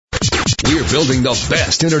We're building the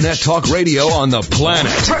best internet talk radio on the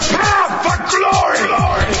planet. Prepare for glory!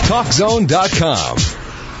 TalkZone.com.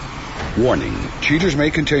 Warning, cheaters may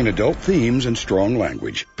contain adult themes and strong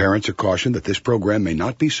language. Parents are cautioned that this program may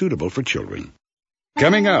not be suitable for children.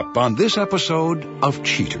 Coming up on this episode of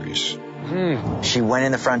Cheaters. She went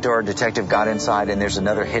in the front door, detective got inside, and there's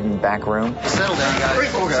another hidden back room. Settle down, guys.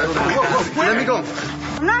 Settle down. Let me go.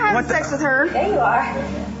 I'm not having sex with her. There you are.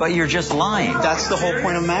 But you're just lying. That's the whole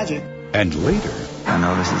point of magic. And later... I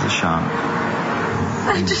know this is a shock.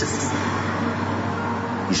 I just...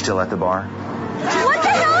 You still at the bar? What the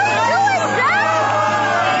hell are you doing,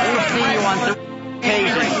 Dad? We've seen you on 3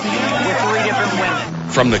 occasions with 3 different women.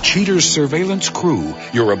 From the Cheaters surveillance crew,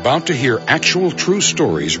 you're about to hear actual true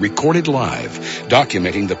stories recorded live,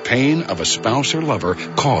 documenting the pain of a spouse or lover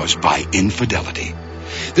caused by infidelity.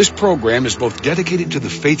 This program is both dedicated to the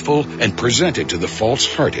faithful and presented to the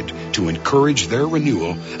false-hearted to encourage their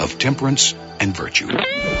renewal of temperance and virtue. You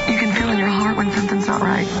can feel in your heart when something's not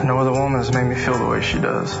right. No other woman has made me feel the way she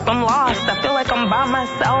does. I'm lost. I feel like I'm by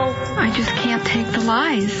myself. I just can't take the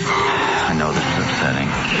lies. I know this is upsetting.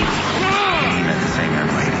 You meant the same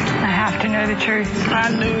young lady. I have to know the truth. I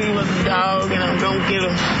knew he was a dog, and I'm gonna get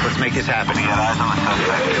him. Let's make this happen. You got eyes on the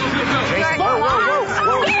suspect.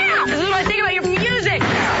 Whoa. Yeah! This is what I think about your music.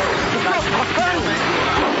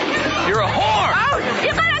 You're a whore! Oh,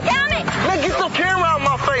 you gotta tell me! Man, get the camera out of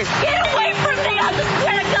my face! Get away from me! I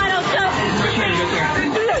swear to God, I'll show you.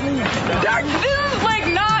 Doc, this is like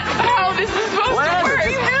not how this is supposed to work.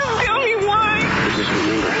 You just tell me why.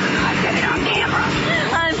 I get it on camera.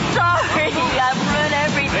 I'm sorry. I've ruined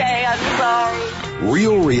everything. I'm sorry.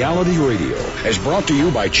 Real Reality Radio is brought to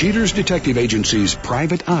you by Cheaters Detective Agency's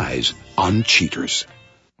Private Eyes on Cheaters.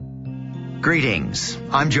 Greetings.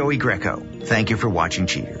 I'm Joey Greco. Thank you for watching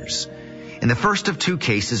Cheaters. In the first of 2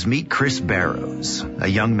 cases, meet Chris Barrows, a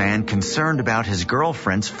young man concerned about his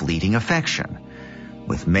girlfriend's fleeting affection.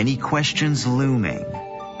 With many questions looming,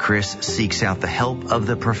 Chris seeks out the help of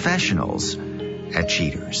the professionals at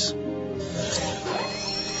Cheaters.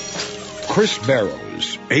 Chris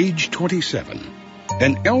Barrows, age 27.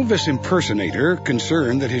 An Elvis impersonator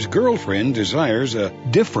concerned that his girlfriend desires a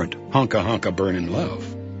different honka-honka burnin'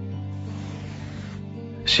 love.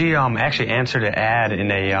 She actually answered an ad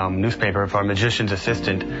in a newspaper for a magician's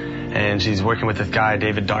assistant, and she's working with this guy,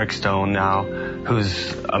 David Darkstone, now,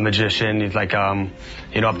 who's a magician. He's like, up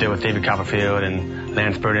there with David Copperfield and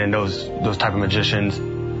Lance Burden, those type of magicians.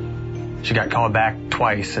 She got called back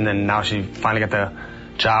twice, and then now she finally got the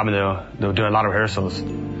job, and they're doing a lot of rehearsals.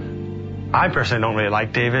 I personally don't really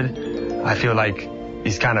like David. I feel like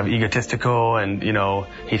he's kind of egotistical, and,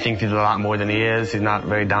 he thinks he's a lot more than he is. He's not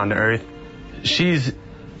very down to earth. She's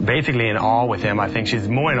basically in awe with him. I think she's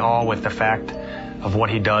more in awe with the fact of what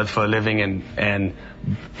he does for a living and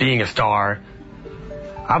being a star.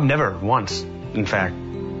 I've never once, in fact,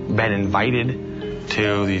 been invited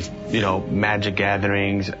to these, magic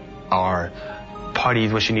gatherings or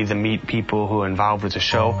parties where she needs to meet people who are involved with the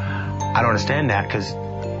show. I don't understand that because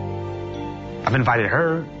I've invited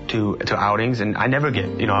her to outings and I never get,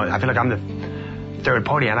 I feel like I'm the third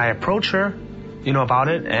party, and I approach her, about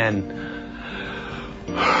it, and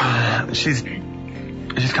she's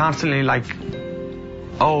constantly like,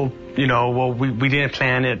 oh, well, we didn't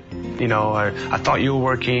plan it, or I thought you were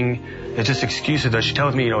working. It's just excuses that she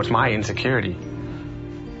tells me, it's my insecurity.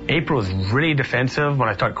 April's really defensive when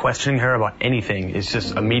I start questioning her about anything. It's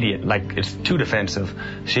just immediate, like it's too defensive.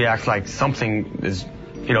 She acts like something is,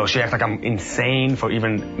 she acts like I'm insane for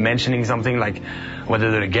even mentioning something, like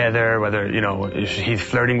whether they're together, whether, he's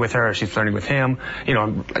flirting with her or she's flirting with him.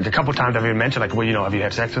 Like a couple times I've even mentioned, like, well, have you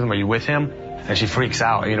had sex with him? Are you with him? And she freaks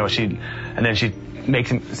out, and then she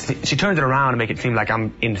turns it around and make it seem like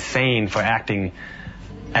I'm insane for acting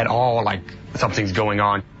at all like something's going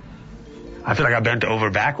on. I feel like I bent over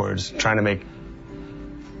backwards trying to make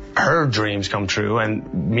her dreams come true,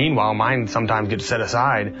 and meanwhile mine sometimes get set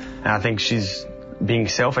aside, and I think she's being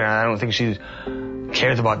selfish. I don't think she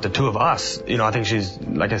cares about the two of us. I think she's,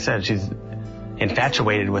 like I said, she's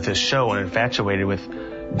infatuated with this show and infatuated with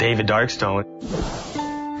David Darkstone.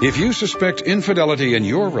 If you suspect infidelity in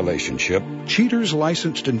your relationship, Cheaters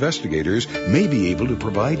licensed investigators may be able to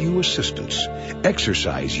provide you assistance.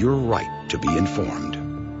 Exercise your right to be informed.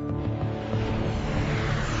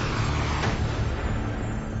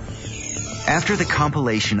 After the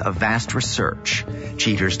compilation of vast research,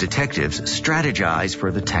 Cheaters detectives strategize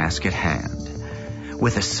for the task at hand.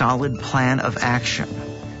 With a solid plan of action,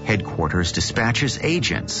 headquarters dispatches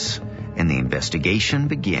agents, and the investigation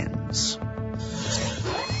begins.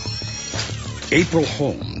 April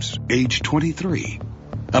Holmes, age 23.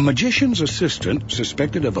 A magician's assistant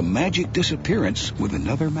suspected of a magic disappearance with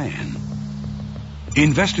another man.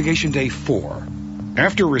 Investigation Day 4.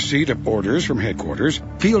 After receipt of orders from headquarters,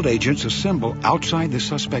 field agents assemble outside the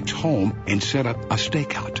suspect's home and set up a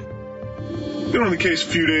stakeout. Been on the case a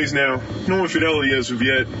few days now. No infidelity as of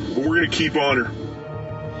yet, but we're going to keep on her.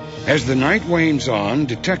 As the night wanes on,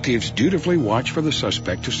 detectives dutifully watch for the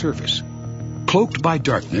suspect to surface. Cloaked by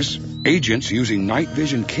darkness, agents using night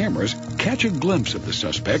vision cameras catch a glimpse of the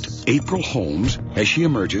suspect, April Holmes, as she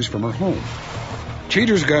emerges from her home.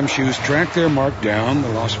 Cheater's gumshoes track their mark down the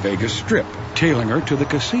Las Vegas Strip, tailing her to the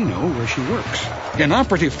casino where she works. An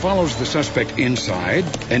operative follows the suspect inside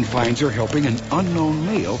and finds her helping an unknown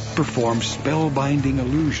male perform spellbinding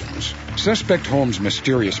illusions. Suspect Holmes'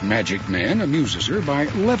 mysterious magic man amuses her by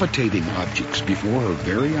levitating objects before her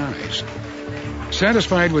very eyes.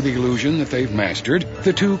 Satisfied with the illusion that they've mastered,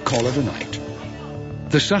 the two call it a night.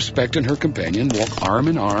 The suspect and her companion walk arm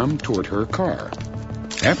in arm toward her car.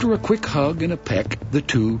 After a quick hug and a peck, the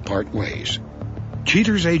two part ways.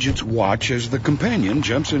 Cheater's agents watch as the companion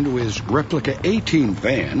jumps into his replica A-Team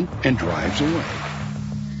van and drives away.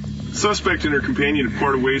 Suspect and her companion have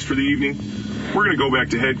parted ways for the evening. We're going to go back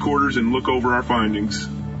to headquarters and look over our findings.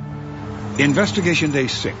 Investigation Day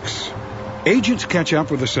 6. Agents catch up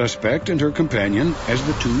with the suspect and her companion as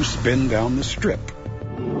the two spin down the strip.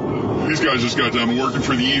 These guys just got done working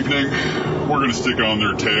for the evening. We're going to stick on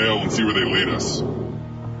their tail and see where they lead us.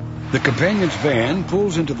 The companion's van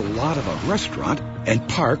pulls into the lot of a restaurant and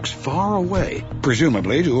parks far away,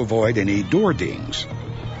 presumably to avoid any door dings.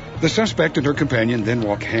 The suspect and her companion then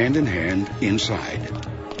walk hand in hand inside.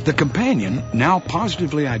 The companion, now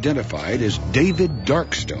positively identified as David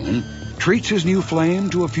Darkstone, treats his new flame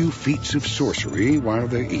to a few feats of sorcery while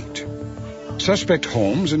they eat. Suspect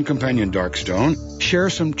Holmes and companion Darkstone share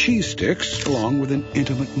some cheese sticks along with an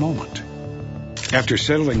intimate moment. After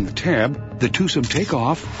settling the tab, the twosome take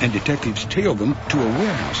off and detectives tail them to a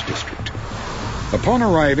warehouse district. Upon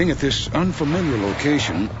arriving at this unfamiliar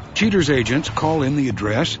location, Cheater's agents call in the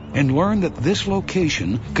address and learn that this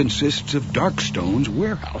location consists of Darkstone's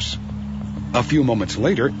warehouse. A few moments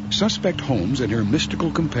later, Suspect Holmes and her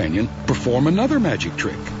mystical companion perform another magic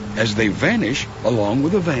trick as they vanish along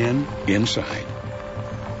with a van inside.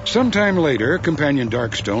 Sometime later, companion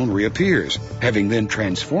Darkstone reappears, having then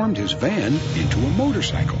transformed his van into a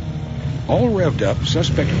motorcycle. All revved up,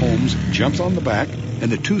 Suspect Holmes jumps on the back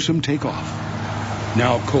and the twosome take off.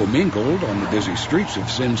 Now commingled on the busy streets of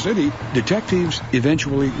Sin City, detectives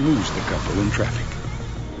eventually lose the couple in traffic.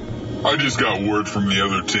 I just got word from the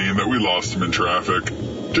other team that we lost him in traffic.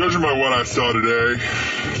 Judging by what I saw today,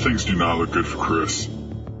 things do not look good for Chris.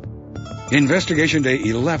 Investigation Day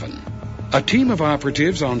 11. A team of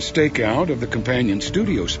operatives on stakeout of the companion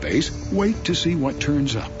studio space wait to see what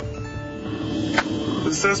turns up.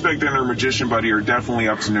 The suspect and her magician buddy are definitely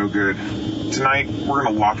up to no good. Tonight, we're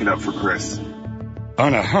going to lock it up for Chris.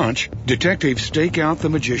 On a hunch, detectives stake out the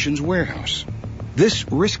magician's warehouse. This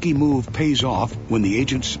risky move pays off when the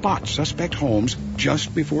agents spot Suspect Holmes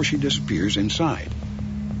just before she disappears inside.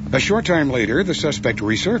 A short time later, the suspect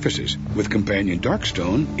resurfaces with companion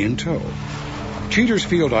Darkstone in tow. Cheater's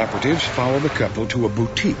field operatives follow the couple to a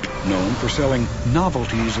boutique known for selling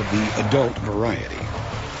novelties of the adult variety.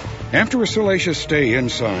 After a salacious stay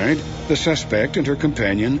inside, the suspect and her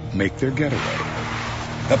companion make their getaway.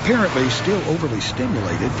 Apparently still overly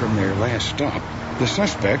stimulated from their last stop, the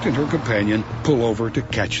suspect and her companion pull over to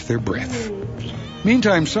catch their breath.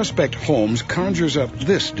 Meantime, Suspect Holmes conjures up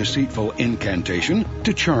this deceitful incantation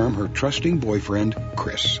to charm her trusting boyfriend,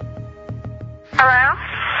 Chris. Hello?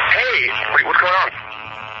 Hey, wait, what's going on?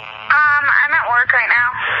 I'm at work right now.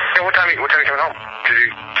 Yeah, what time are you coming home?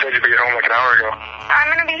 You said you'd be at home like an hour ago. I'm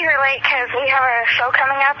going to be here late because we have a show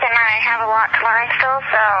coming up and I have a lot to learn still,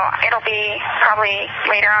 so it'll be probably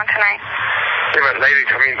later on tonight. Yeah, but later,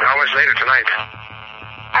 how much later tonight?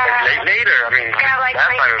 Later? Yeah, like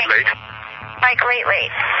last time it was late. Like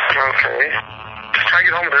late. Okay. Just try to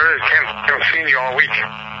get home with her. I haven't seen you all week.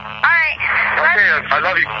 All right. Okay, I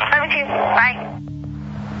love you. Love you too. Bye.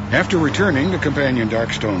 After returning to companion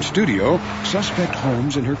Darkstone's studio, Suspect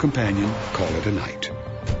Holmes and her companion call it a night.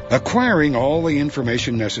 Acquiring all the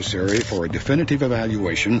information necessary for a definitive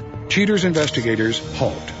evaluation, Cheater's investigators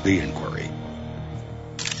halt the inquiry.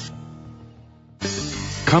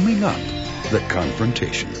 Coming up, the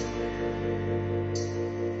confrontation.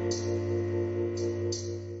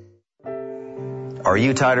 Are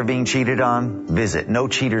you tired of being cheated on? Visit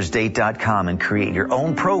NoCheatersDate.com and create your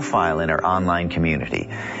own profile in our online community.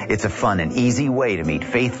 It's a fun and easy way to meet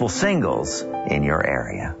faithful singles in your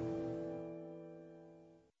area.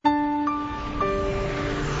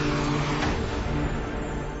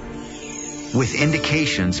 With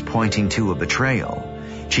indications pointing to a betrayal,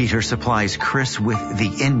 Cheater supplies Chris with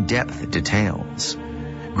the in-depth details.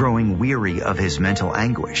 Growing weary of his mental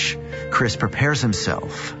anguish, Chris prepares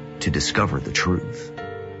himself to discover the truth.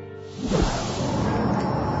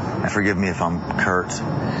 Forgive me if I'm curt.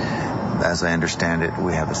 As I understand it,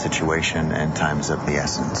 we have a situation and time is of the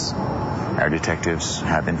essence. Our detectives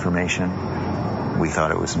have information. We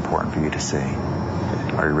thought it was important for you to see.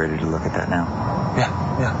 Are you ready to look at that now?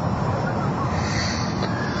 Yeah.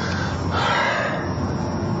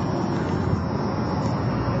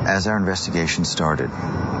 As our investigation started,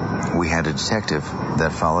 we had a detective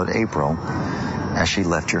that followed April as she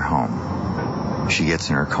left your home. She gets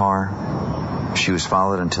in her car. She was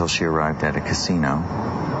followed until she arrived at a casino,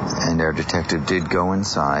 and our detective did go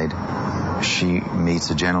inside. She meets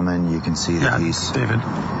a gentleman. You can see that he's David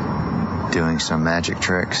doing some magic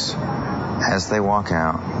tricks. As they walk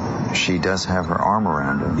out, she does have her arm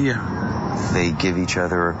around him. Yeah. They give each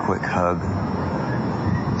other a quick hug,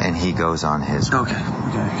 and he goes on his way. Okay.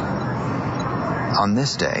 On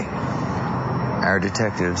this day, our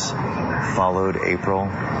detectives followed April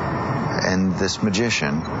and this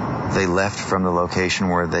magician. They left from the location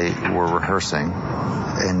where they were rehearsing,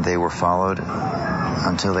 and they were followed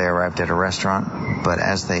until they arrived at a restaurant. But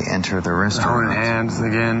as they enter the restaurant... Holding hands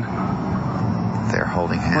again. They're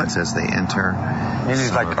holding hands as they enter. And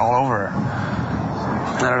he's like all over her.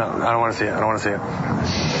 I don't know. I don't want to see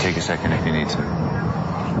it. Take a second if you need to.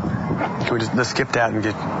 Can we just let's skip that and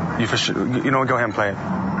get you for sure? You know, go ahead and play it.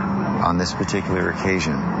 On this particular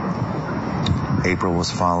occasion, April was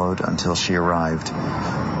followed until she arrived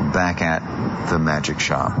back at the magic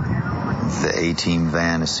shop. The A-team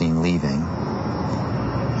van is seen leaving,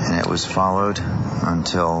 and it was followed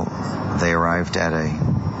until they arrived at a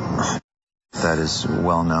that is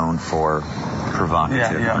well known for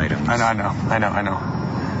provocative items. I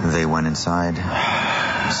know. They went inside,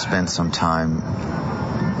 spent some time,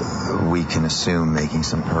 we can assume, making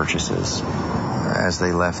some purchases. As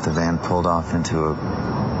they left, the van pulled off into a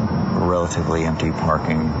relatively empty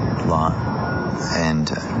parking lot, and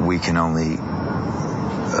we can only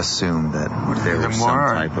assume that there was some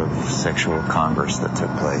type of sexual converse that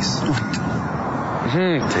took place.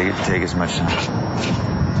 Take as much time.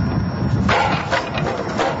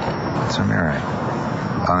 It's all right.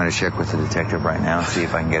 I'm going to check with the detective right now and see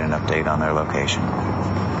if I can get an update on their location.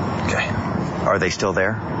 Okay. Are they still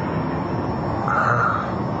there?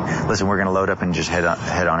 Listen, we're going to load up and just head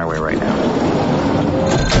on our way right now.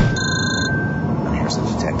 And here's the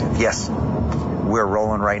detective. Yes, we're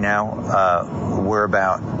rolling right now. We're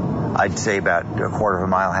about, I'd say about a quarter of a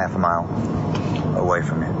mile, half a mile away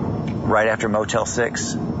from you. Right after Motel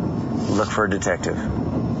 6, look for a detective.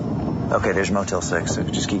 Okay, there's Motel 6, so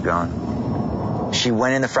just keep going. She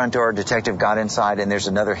went in the front door, detective got inside, and there's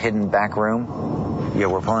another hidden back room. Yeah,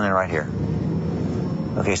 we're pulling in right here.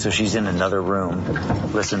 Okay, so she's in another room.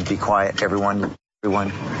 Listen, be quiet, everyone.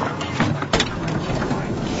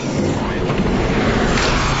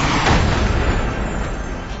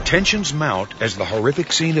 Tensions mount as the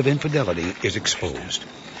horrific scene of infidelity is exposed.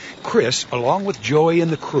 Chris, along with Joey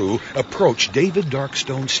and the crew, approach David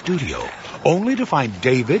Darkstone's studio, only to find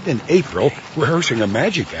David and April rehearsing a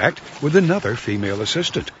magic act with another female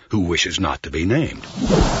assistant, who wishes not to be named.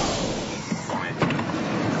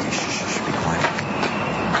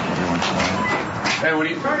 Hey,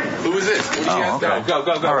 who is this? What do you guys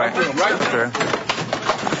okay. Go. All right. Right.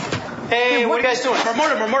 Hey, what are you guys doing?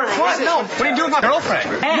 Mortimer. What? No. What are you doing with my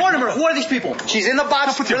girlfriend? Hey, Mortimer, who are these people? She's in the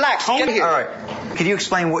box. Relax. Get here. All right. Can you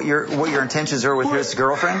explain what your intentions are with his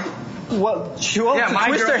girlfriend? Well, she wants to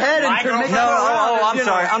twist her head and make her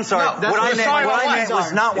I'm sorry. No, what I meant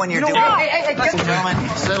was not when you're doing it. Hey, gentlemen,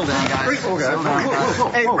 settle down, guys. Settle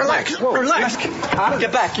down. Hey, relax.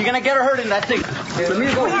 Get back. You're gonna get her hurt in that thing.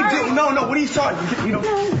 What are you doing? No, what are you starting? You know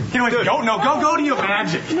what? Go to your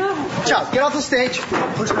magic. No. Chuck, get off the stage.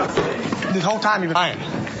 This whole time you've been lying.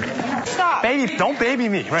 Stop. Baby, don't baby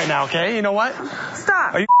me right now, okay? You know what?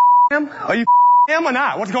 Stop. Are you him? Are you him or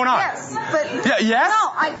not? What's going on? Yes, but... Yeah, yes?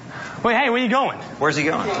 No, Wait, hey, where you going? Where's he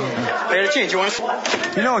going? Ready to change. You want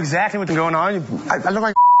to... You know exactly what's going on. I look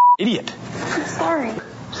like an idiot. I'm sorry.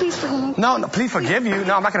 Please forgive me. No, please forgive you.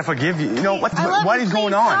 No, I'm not going to forgive you. You know, what is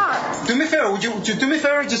going on? Stop. Do me a favor. Would you do me a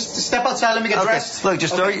favor? Just step outside. Let me get dressed. Look,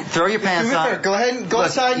 just throw your pants on. Do me a favor. Go ahead and go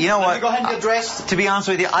outside. You know what? Go ahead and get dressed. To be honest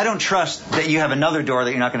with you, I don't trust that you have another door that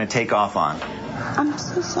you're not going to take off on. I'm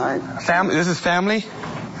so sorry. Family? This is family?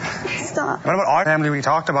 Stop. What about our family we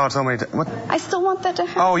talked about so many times? I still want that to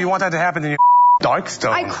happen. Oh, you want that to happen in your Darkstone?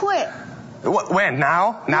 I quit. When?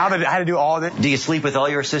 Now? Now that I had to do all this? Do you sleep with all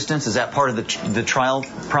your assistants? Is that part of the trial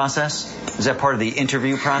process? Is that part of the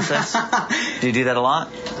interview process? Do you do that a lot?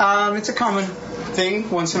 It's a common thing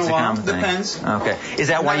once in a while. Depends. Okay. Is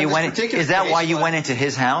that why you went? Is that why you went into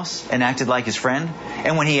his house and acted like his friend?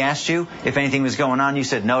 And when he asked you if anything was going on, you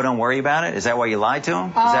said no, don't worry about it. Is that why you lied to him?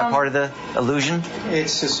 Is that part of the illusion?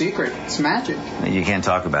 It's a secret. It's magic. You can't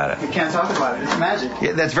talk about it. You can't talk about it. It's magic.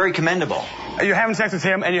 Yeah, that's very commendable. You're having sex with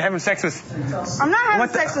him, and you're having sex with... I'm not having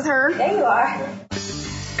sex with her. There you are.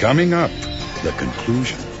 Coming up, the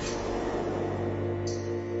conclusion.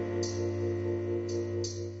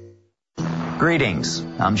 Greetings,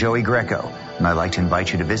 I'm Joey Greco, and I'd like to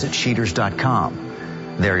invite you to visit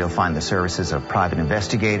Cheaters.com. There you'll find the services of private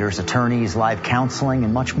investigators, attorneys, live counseling,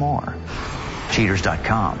 and much more.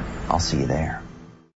 Cheaters.com. I'll see you there.